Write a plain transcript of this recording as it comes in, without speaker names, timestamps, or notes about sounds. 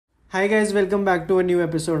Hi guys, welcome back to a new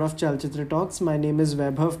episode of Chalchitra Talks. My name is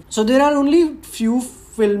Vaibhav. So there are only few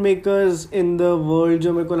filmmakers in the world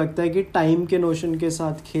जो मेरे को लगता है कि time के notion के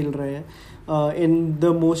साथ खेल रहे हैं in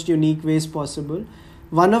the most unique ways possible.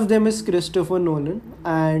 One of them is Christopher Nolan,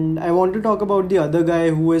 and I want to talk about the other guy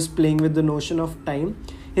who is playing with the notion of time.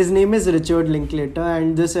 His name is Richard Linklater,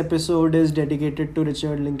 and this episode is dedicated to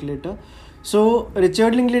Richard Linklater. So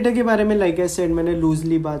Richard Linklater के बारे में like I said मैंने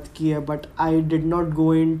loosely बात की है, but I did not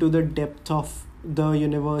go in to the depth of the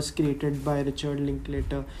universe created by Richard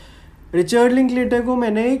Linklater. Richard Linklater को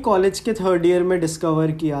मैंने college के थर्ड ईयर में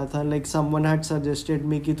डिस्कवर किया था. Like someone had suggested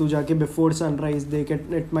me कि तू जाके बिफोर सनराइज देख,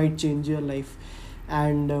 it might change your life.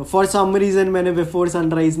 And for some reason मैंने बिफोर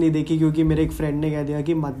सनराइज नहीं देखी, क्योंकि मेरे एक फ्रेंड ने कह दिया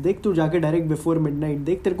कि मत देख, तू जाके डायरेक्ट बिफोर मिडनाइट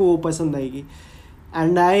देख, तेरे को वो पसंद आएगी.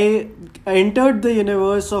 And I entered the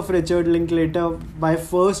universe of Richard Linklater by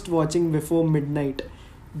first watching Before Midnight.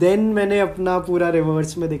 Then मैंने अपना पूरा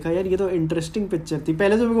रिवर्स में देखा, यार ये तो इंटरेस्टिंग पिक्चर थी.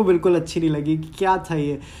 पहले तो मेरे को बिल्कुल अच्छी नहीं लगी कि क्या था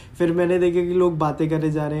ये. फिर मैंने देखा कि लोग बातें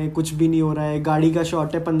करे जा रहे हैं, कुछ भी नहीं हो रहा है. गाड़ी का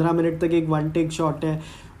शॉट है, 15 मिनट तक एक वन टेक शॉट है,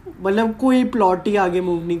 मतलब कोई प्लॉट ही आगे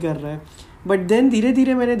मूव नहीं कर रहा है. बट देन धीरे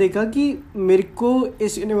धीरे मैंने देखा कि मेरे को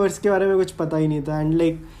इस यूनिवर्स के बारे में कुछ पता ही नहीं था. एंड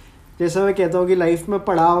लाइक जैसा मैं कहता हूँ कि लाइफ में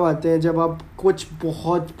पड़ाव आते हैं जब आप कुछ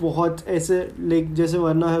बहुत बहुत ऐसे लाइक जैसे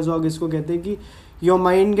वर्नर हेrzog इसको कहते हैं कि your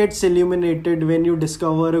mind gets illuminated when you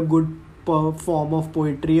discover a good form of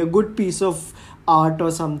poetry, a good piece of art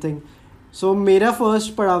और समथिंग. सो मेरा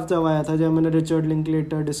फर्स्ट पड़ाव तब आया था जब मैंने रिचर्ड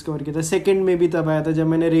लिंकलेटर डिस्कवर किया था. सेकंड में भी तब आया था जब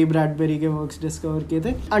मैंने रे ब्रैडबेरी के वर्क्स डिस्कवर किए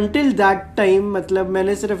थे. अंटिल दैट टाइम मतलब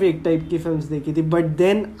मैंने सिर्फ एक टाइप की फिल्म्स देखी थी, but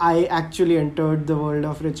then I actually entered the world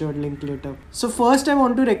of Richard Linklater. So first I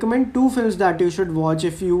want to recommend two films that you should watch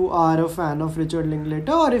if you are a fan of Richard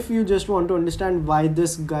Linklater और if you just want to understand why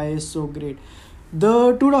this guy is so great. The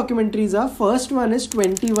two documentaries are, first one is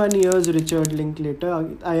 21 years Richard Linklater.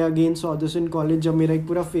 I again saw this in college जब मेरा एक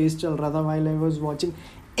पूरा phase चल रहा था while I was watching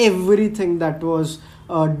everything that was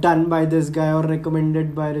done by this guy or recommended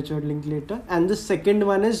by Richard Linklater. And the second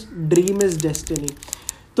one is Dream is Destiny.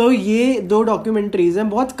 तो ये दो डॉक्यूमेंट्रीज हैं.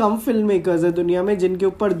 बहुत कम फिल्म मेकर्स है दुनिया में जिनके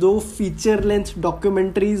ऊपर दो फीचर लेंथ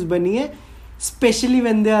डॉक्यूमेंट्रीज बनी है, specially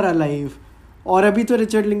when they are alive. और अभी तो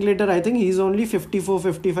Richard Linklater I think he is only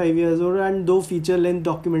 54-55 years old, and दो फीचर लेंथ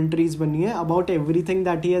डॉक्यूमेंट्रीज बनी है about everything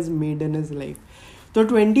that he has made in his life. तो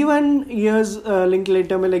 21 years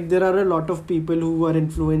लिंकलेटर में like there are a lot of people who are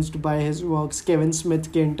influenced by his works. Kevin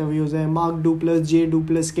Smith के interviews हैं, Mark Duplass, Jay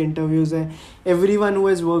Duplass के interviews हैं, everyone who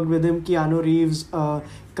has worked with him. Keanu Reeves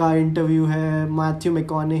का interview है, Matthew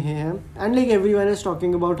McConaughey है, and like everyone is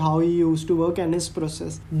talking about how he used to work and his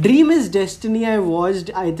process. Dream is destiny I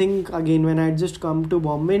watched I think again when I just come to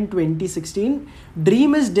Bombay in 2016.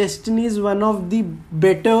 Dream is Destiny is one of the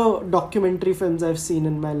better documentary films I've seen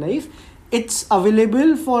in my life. It's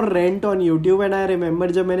available for rent on YouTube, and I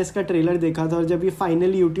remember जब मैंने इसका trailer देखा था और जब ये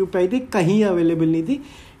finally YouTube पे आई थी, कहीं अवेलेबल नहीं थी.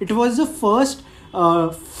 It was the first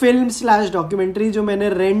film slash documentary जो मैंने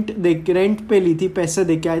रेंट पे ली थी, पैसे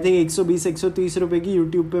दे के. आई थिंक 120-130 रुपए की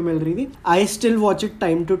यूट्यूब पे मिल रही थी. I still watch it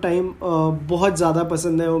time to time. बहुत ज़्यादा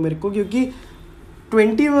पसंद है वो मेरे को, क्योंकि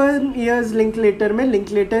 21 years Linklater में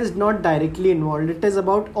Linklater is not directly involved. It is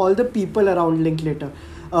about all the people around Linklater.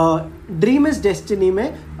 Dream is Destiny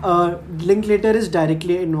में Linklater is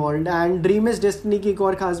directly involved. And Dream is Destiny की एक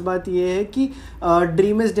और ख़ास बात ये है कि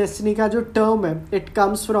Dream is Destiny का जो term है, it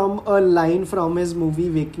comes from a line from his movie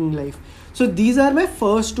Waking Life. So these are my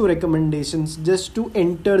first two recommendations just to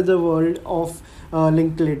enter the world of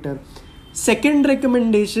Linklater. Second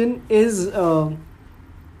recommendation is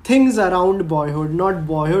things around boyhood. Not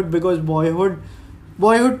boyhood, because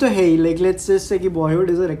boyhood तो है ही, like let's just say कि boyhood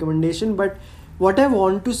is a recommendation, but what I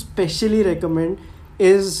want to specially recommend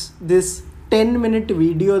is this 10-minute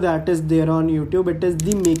video that is there on YouTube. It is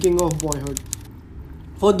the making of Boyhood.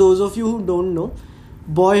 For those of you who don't know,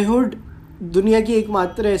 Boyhood दुनिया की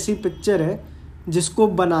एकमात्र ऐसी picture है जिसको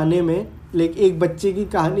बनाने में like एक बच्चे की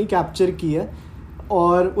कहानी कैप्चर की है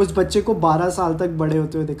और उस बच्चे को 12 साल तक बड़े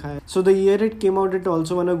होते हुए दिखाया. So the year it came out, it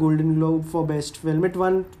also won a Golden Globe for best film. It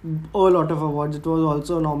won a lot of awards. It was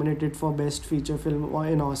also nominated for best feature film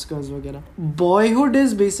in Oscars वगैरह. Boyhood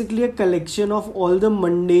is basically a collection of all the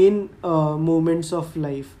mundane moments of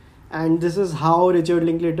life. And this is how Richard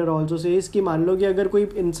Linklater also says कि मान लो कि अगर कोई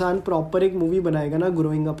इंसान proper एक movie बनाएगा ना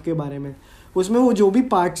ग्रोइंग अप के बारे में, उसमें वो जो भी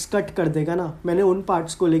पार्ट्स कट कर देगा ना, मैंने उन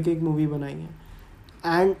पार्ट्स को लेके एक मूवी बनाई है.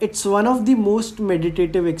 And it's one of the most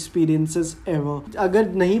meditative experiences ever. अगर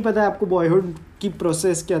नहीं पता है आपको बॉयहुड की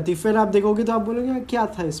प्रोसेस क्या थी, फिर आप देखोगे तो आप बोलोगे क्या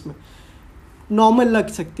था इसमें, नॉर्मल लग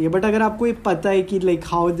सकती है. बट अगर आपको ये पता है कि like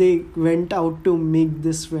how they went out to make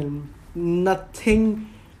this film, nothing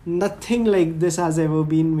nothing like this has ever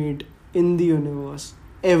been made in the universe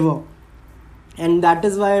ever. And that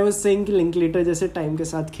is why I was saying कि लिंकलेटर जैसे टाइम के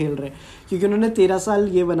साथ खेल रहे हैं, क्योंकि उन्होंने 13 साल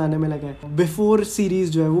ये बनाने में लगा है. बिफोर सीरीज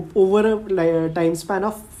जो है वो over time span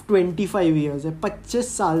of 25 years है. 25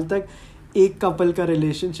 साल तक एक कपल का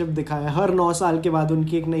रिलेशनशिप दिखाया. हर 9 साल के बाद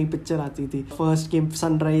उनकी एक नई पिक्चर आती थी. First came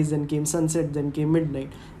Sunrise, then came Sunset, then came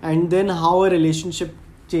Midnight, and then how a relationship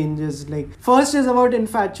changes. Like first is about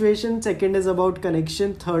infatuation, second is about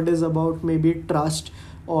connection, third is about maybe trust.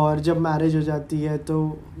 और जब मैरिज हो जाती है तो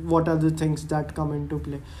what are the things that come into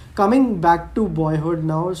play. Coming back to Boyhood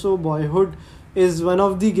now, so Boyhood is one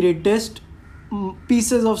of the greatest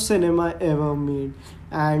pieces of cinema ever made.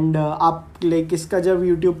 And आप like इसका जब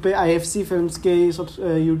YouTube पे IFC फिल्म्स के सब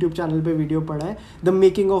यूट्यूब चैनल पे video पड़ा है, the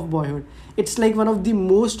making of Boyhood, it's like one of the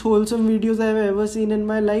most wholesome videos I've ever seen in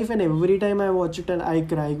my life, and every time I watch it and I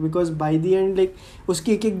cry because by the end like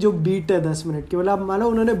उसकी एक जो beat है 10 minute की, मतलब आप मानो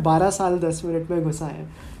उन्होंने 12 साल 10 मिनट में घुसाए हैं.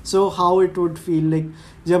 So how it would feel like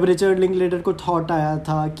जब रिचर्ड लिंकलेटर को थॉट आया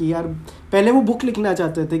था कि यार पहले वो बुक लिखना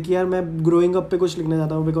चाहते थे कि यार मैं ग्रोइंग अप पे कुछ लिखना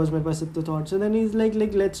चाहता हूँ बिकॉज मेरे पास इतने थॉट्स हैं. Then he is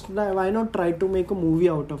like let's why not try to make a movie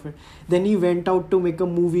out of it. Then he went out to make a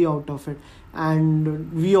movie out of it, and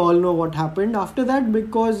we all know what happened after that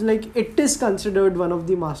because like it is considered one of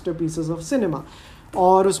the masterpieces of cinema.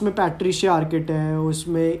 और उसमें Patricia arcade है,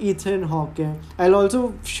 उसमें Ethan hoc है. I'll also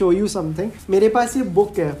show you something. मेरे पास ये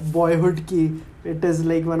book है boyhood की. It is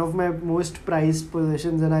like one of my most prized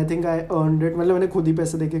possessions and I think I earned it. मतलब मैंने खुद ही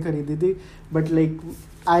पैसे देके खरीदी थी, but like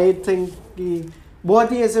I think कि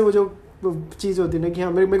बहुत ही ऐसे वो जो चीज़ होती है ना कि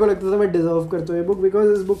हाँ मेरे को लगता था मैं डिजर्व करता हूँ ये बुक,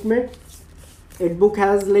 बिकॉज इस बुक में इट बुक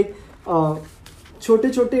हैज़ लाइक छोटे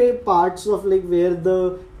छोटे parts of like where the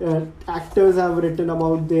actors have written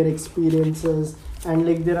about their experiences and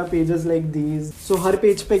like there are pages like these. So हर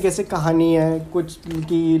पेज पे कैसे कहानी है कुछ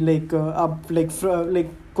की लाइक अब लाइक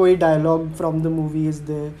कोई dialogue from the movie is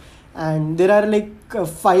there and there are like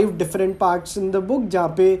 5 different parts in the book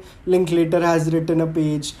जहाँ पे Linklater has written a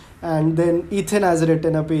page and then Ethan has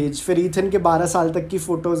written a page. फिर Ethan के 12 साल तक की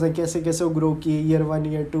फ़ोटोज़ हैं कैसे कैसे वो ग्रो किए, year 1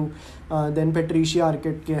 year 2. then Patricia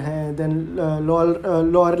Arquette के हैं, then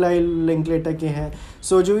लॉरलाइल लिंकलेटर के हैं.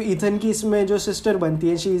 सो जो Ethan की इसमें जो सिस्टर बनती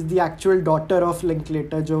है, she is the actual daughter of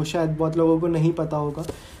Linklater, जो शायद बहुत लोगों को नहीं पता होगा.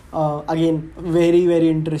 Again very very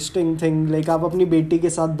interesting thing, like आप अपनी बेटी के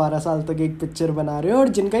साथ 12 साल तक एक पिक्चर बना रहे हो और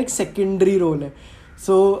जिनका एक सेकेंडरी रोल है.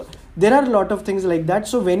 So there are lot of things like that.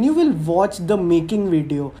 So when you will watch the making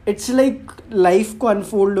video it's like life को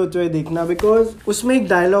अनफोल्ड होते हुए देखना, बिकॉज उसमें एक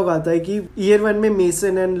डायलॉग आता है कि ईयर 1 में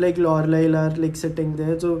Mason and like Lorelei are like sitting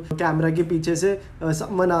there, तो कैमरा के पीछे से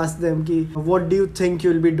समवन आस्क्स देम कि what do you think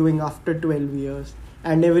you will be doing after 12 years.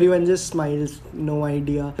 And everyone just smiles, no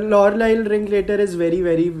idea. Lorelai Linkletter is very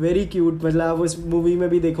very very cute. मतलब आप उस movie में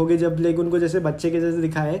भी देखोगे जब लाइक उनको जैसे बच्चे के जैसे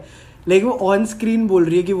दिखाया है, लाइक वो ऑन स्क्रीन बोल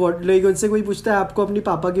रही है कि वॉट, लाइक उनसे कोई पूछता है आपको अपनी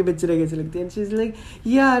पापा की पिक्चरें कैसी लगती है, and she is like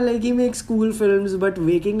yeah like he make school films but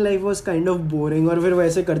Waking Life was kind of boring. और फिर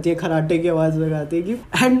वैसे करती है खराटे की आवाज़ लगाती है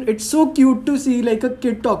कि and it's so cute to see like a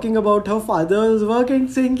kid talking about her father's work and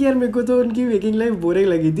saying कि यार मेरे को तो उनकी वेकिंग लाइफ बोरिंग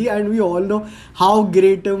लगी थी, and we all know how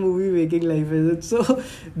great a movie Waking Life is. So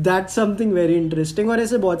that's something very interesting. और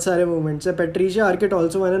ऐसे बहुत सारे मोमेंट्स है. Patricia Arquette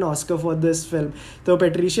also won an Oscar for this film. तो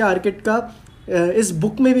पैट्रिशिया आर्केट का इस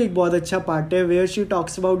बुक में भी एक बहुत अच्छा पार्ट है where she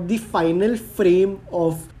talks about the final frame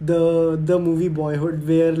of the movie boyhood,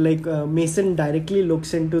 where like mason directly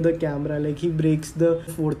looks into the camera, like he breaks the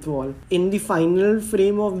fourth wall. In the final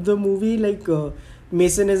frame of the movie like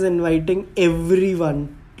mason is inviting everyone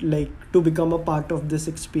like to become a part of this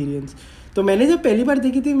experience. तो मैंने जब पहली बार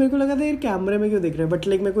देखी थी मेरे को लगा था यार कैमरे में क्यों देख रहे हैं, बट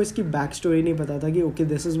लाइक मेरे को इसकी बैक स्टोरी नहीं पता था कि okay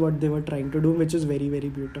this is what they were trying to do, which is very very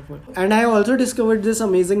beautiful. And I also discovered this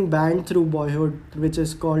amazing band through Boyhood which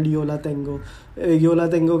is called Yo La Tengo. योला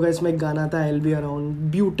Tengo का इसमें एक गाना था I will be around,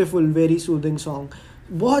 beautiful very soothing song.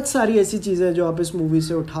 बहुत सारी ऐसी चीज़ें जो आप इस मूवी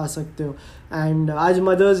से उठा सकते हो. एंड आज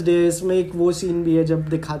मदर्स डे, इसमें एक वो सीन भी है जब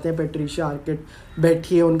दिखाते हैं पैट्रिशिया आर्केट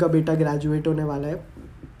बैठी है, उनका बेटा ग्रेजुएट होने वाला है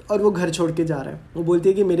और वो घर छोड़ के जा रहा है. वो बोलती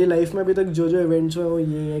है कि मेरी लाइफ में अभी तक जो जो इवेंट्स हुए वो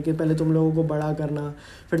ये है कि पहले तुम लोगों को बड़ा करना,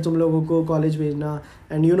 फिर तुम लोगों को कॉलेज भेजना,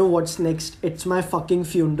 and you know what's next, it's my fucking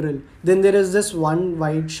funeral. Then there is this one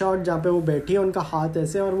white shot जहाँ पे वो बैठी है, उनका हाथ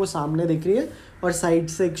ऐसे और वो सामने दिख रही है और साइड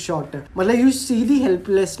से एक शॉट है. मतलब यू सी दी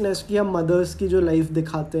हेल्पलेसनेस कि हम मदर्स की जो लाइफ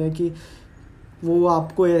दिखाते हैं कि वो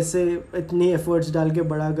आपको ऐसे इतनी एफर्ट्स डाल के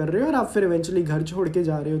बड़ा कर रहे हो और आप फिर इवेंचुअली घर छोड़ के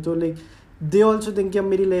जा रहे हो. तो लाइक they also think कि अब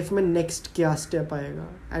मेरी लाइफ में नेक्स्ट क्या स्टेप आएगा,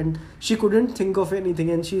 and she couldn't think of anything,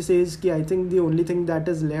 and she says कि I think the only thing that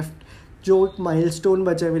is left जो एक माइलस्टोन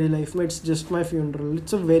बचा है मेरी लाइफ में, it's just my funeral.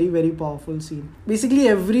 It's a very very powerful scene. Basically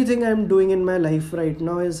everything I am doing in my life right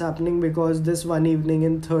now is happening because this one evening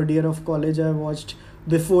in third year of college I watched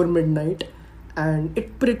before midnight and it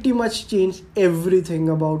pretty much changed everything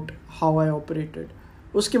about how I operated.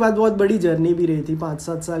 उसके बाद बहुत बड़ी journey भी रही थी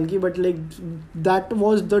 5-7 साल की, but like that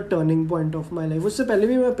was the turning point of my life. उससे पहले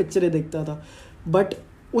भी मैं पिक्चरें देखता था, बट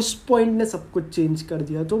उस पॉइंट ने सब कुछ चेंज कर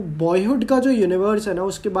दिया. तो बॉयहुड का जो यूनिवर्स है ना,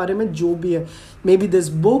 उसके बारे में जो भी है, may be this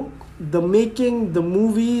book, the making, the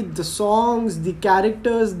movie, the songs, the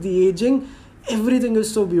characters, the ageing, everything is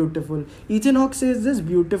so beautiful. Ethan Hawke says this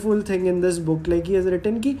beautiful thing in this book, like he has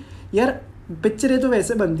written कि यार पिक्चरें तो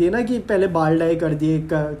वैसे बनती है ना कि पहले बाल डाई कर दिए,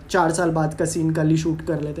 4 साल बाद का सीन कल ही शूट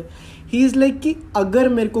कर लेते. ही इज़ लाइक कि अगर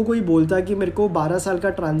मेरे को कोई बोलता कि मेरे को 12 साल का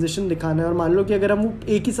ट्रांजिशन दिखाना है, और मान लो कि अगर हम वो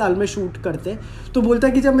एक ही साल में शूट करते तो बोलता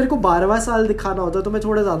कि जब मेरे को 12वां साल दिखाना होता तो मैं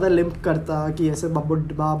थोड़ा ज़्यादा लिम्प करता कि ऐसे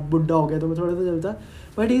बुढ़ा हो गया तो मैं थोड़ा सा चलता.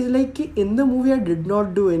 But he's like कि in the movie I did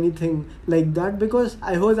not do anything like that because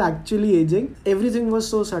I was actually aging. Everything was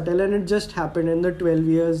so subtle and it just happened and the 12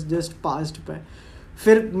 years just passed by.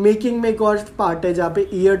 फिर making में एक और part है जहाँ पे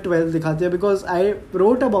year 12 दिखाते हैं, because I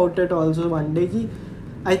wrote about it also one day कि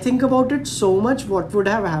I think about it so much what would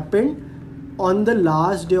have happened on the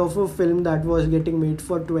last day of a film that was getting made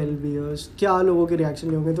for 12 years. क्या लोगों के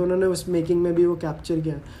reaction होंगे. तो उन्होंने उस making में भी वो कैप्चर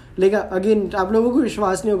किया. लेकिन अगेन आप लोगों को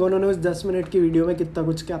विश्वास नहीं होगा उन्होंने उस 10 मिनट की वीडियो में कितना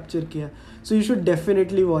कुछ कैप्चर किया. So you should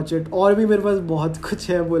definitely watch it. और भी मेरे पास बहुत कुछ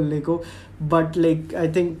है बोलने को, but like I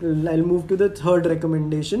think I will move to the third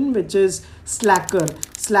recommendation which is Slacker.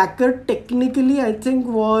 Slacker technically I think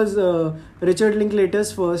was Richard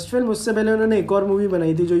Linklater's first film. उससे पहले उन्होंने एक और मूवी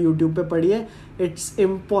बनाई थी जो यूट्यूब पे पड़ी है, it's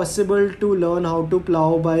impossible to learn how to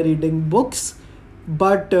plough by reading books.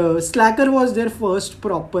 But Slacker was their first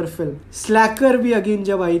proper film. Slacker भी अगेन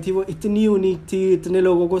जब आई थी वो इतनी यूनिक थी, इतने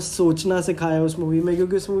लोगों को सोचना सिखाया उस मूवी में,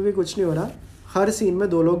 क्योंकि उस मूवी में कुछ नहीं हो रहा. हर सीन में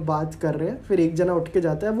 2 लोग बात कर रहे हैं, फिर एक जना उठ के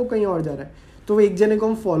जाता है, वो कहीं और जा रहा है, तो वो एक जने को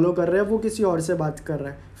हम फॉलो कर रहे हैं, वो किसी और से बात कर रहा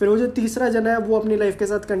है. फिर वो जो तीसरा जना है वो अपनी लाइफ के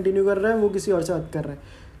साथ कंटिन्यू कर रहा है, वो किसी और से बात कर रहा है.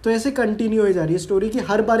 तो ऐसे कंटिन्यू हो जा रही है स्टोरी कि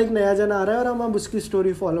हर बार एक नया जना आ रहा है और हम अब उसकी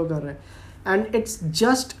स्टोरी फॉलो कर रहे हैं. And it's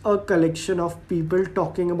just a collection of people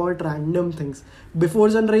talking about random things.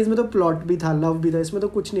 Before Sunrise में तो प्लॉट भी था, लव भी था, इसमें तो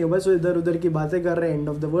कुछ नहीं है, बस इधर उधर की बातें कर रहे हैं, end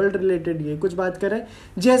of the world related ये कुछ बात कर रहे हैं,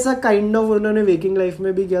 जैसा काइंड ऑफ उन्होंने वेकिंग लाइफ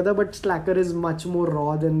में भी किया था. But Slacker is much more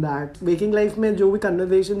raw than that. Waking Life में जो भी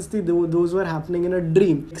कन्वर्सेशंस थी those were happening in a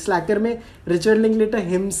dream. Slacker में Richard Linklater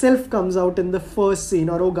himself comes out in the first scene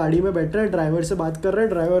और वो गाड़ी में बैठ रहा है, ड्राइवर से बात कर रहा है,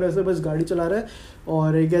 ड्राइवर ऐसे बस गाड़ी चला रहा है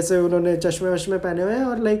और एक ऐसे उन्होंने चश्मे वश्मे पहने हुए हैं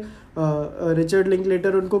और लाइक रिचर्ड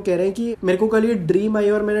लिंकलेटर उनको कह रहे हैं कि मेरे को कल ये ड्रीम आई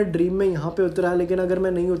और मैंने ड्रीम में यहाँ पे उतरा, लेकिन अगर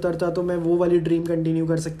मैं नहीं उतरता तो मैं वो वाली ड्रीम कंटिन्यू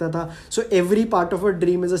कर सकता था. So every part of a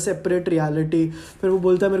dream is a separate reality. फिर वो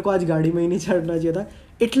बोलता है मेरे को आज गाड़ी में ही नहीं चढ़ना चाहिए था.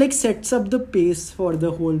 It like sets up the pace for the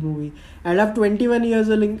whole movie. And आप 21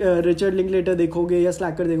 years Richard Linklater देखोगे या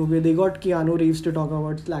Slacker देखोगे, they got Keanu Reeves to talk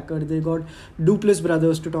about Slacker, they got Duplass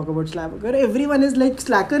brothers to talk about Slacker. Everyone is like,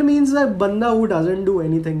 Slacker means a banda who doesn't do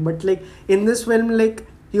anything. But like in this film, like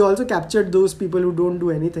he also captured those people who don't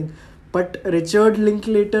do anything. But Richard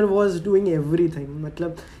Linklater was doing everything.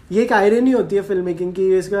 मतलब ये एक irony होती है film making की.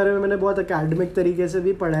 इसके बारे में मैंने बहुत अकेडमिक तरीके से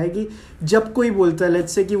भी पढ़ा है कि जब कोई बोलता है,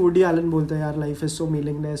 लेट्स से कि वुडी एलन बोलता है यार लाइफ इज सो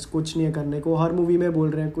मीनिंगलेस, कुछ नहीं है करने को, हर मूवी में बोल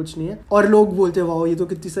रहे हैं कुछ नहीं है, और लोग बोलते हैं वाह ये तो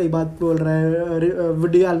कितनी सही बात बोल रहा है,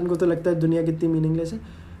 वुडी एलन को तो लगता है दुनिया कितनी मीनिंगलेस है.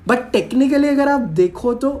 बट टेक्निकली अगर आप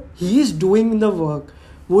देखो तो he is doing the work.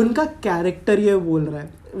 वो उनका कैरेक्टर ये बोल रहा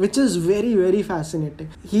है, which is very very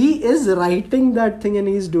fascinating. He is writing that thing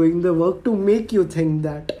and he is doing the work to make you think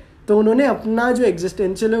that. तो उन्होंने अपना जो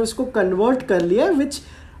existential है उसको convert कर लिया, which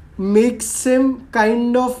makes him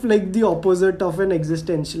kind of like the opposite of an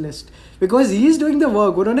existentialist because he is doing the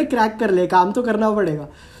work. उन्होंने crack कर लिया, काम तो करना पड़ेगा.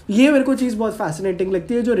 ये मेरे को चीज़ बहुत फैसिनेटिंग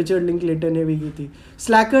लगती है जो रिचर्ड लिंकलेटर ने भी की थी.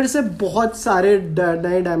 स्लैकर से बहुत सारे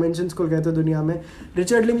नए डायमेंशंस खुल गए थे दुनिया में.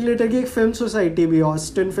 रिचर्ड लिंकलेटर की एक फिल्म सोसाइटी भी,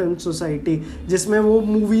 ऑस्टिन फिल्म सोसाइटी, जिसमें वो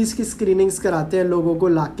मूवीज़ की स्क्रीनिंग्स कराते हैं लोगों को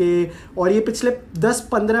लाके, और ये पिछले 10,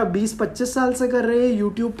 15, 20, 25 साल से कर रहे हैं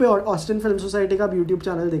यूट्यूब पे. और ऑस्टिन फिल्म सोसाइटी का आप यूट्यूब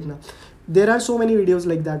चैनल देखना. There are so many videos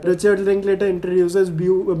like that. Richard Linklater introduces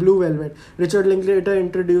Blue Velvet. Richard Linklater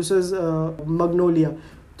introduces Magnolia.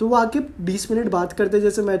 तो वो आके 20 मिनट बात करते हैं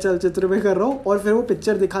जैसे मैं चलचित्र में कर रहा हूँ, और फिर वो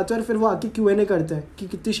पिक्चर दिखाते हैं और फिर वो आके Q&A करते हैं कि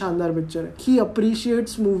कितनी शानदार पिक्चर है. He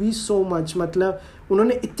appreciates movies so much. मतलब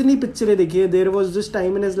उन्होंने इतनी पिक्चरें देखी है. There was this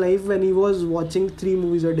time in his life when he was watching 3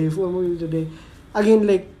 movies a day, 4 movies a day. Again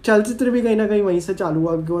like Chalchitra भी कहीं ना कहीं वहीं से चालू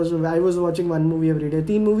हुआ, because I was watching 1 movie every day.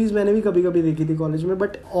 3 movies मैंने भी कभी कभी देखी थी कॉलेज में,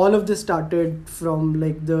 but all of this started from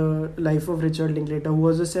like the life of Richard Linklater, who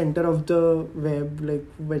was the centre of the web, like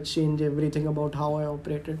which change everything about how I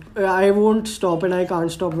operated. I won't stop and I can't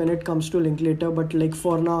stop when it comes to Linklater, but like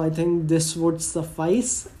for now I think this would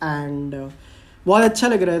suffice. And बहुत अच्छा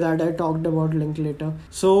लग रहा है that I talked about Linklater.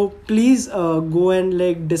 So please go and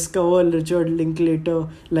like discover Richard Linklater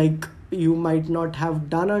like you might not have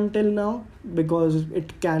done until now, because it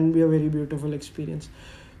can be a very beautiful experience.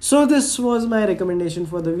 So this was my recommendation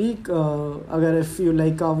for the week. Agar if you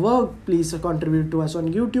like our work, please contribute to us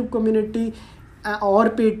on YouTube community or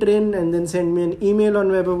Patreon, and then send me an email on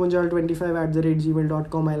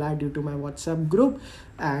webofpunjal25@gmail.com. I'll add you to my WhatsApp group.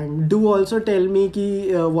 And do also tell me ki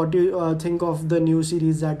what you think of the new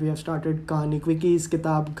series that we have started, Kahani Quickies,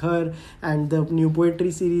 Kitab Ghar, and the new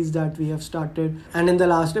poetry series that we have started. And in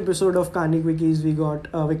the last episode of Kahani Quickies we got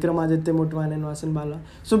Vikramaditya Motwan and Vasan Bala.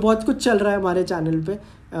 So बहुत कुछ चल रहा है हमारे channel पे,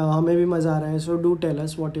 हमें भी मज़ा आ रहा है. So do tell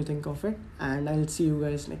us what you think of it, and I'll see you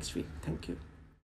guys next week. Thank you.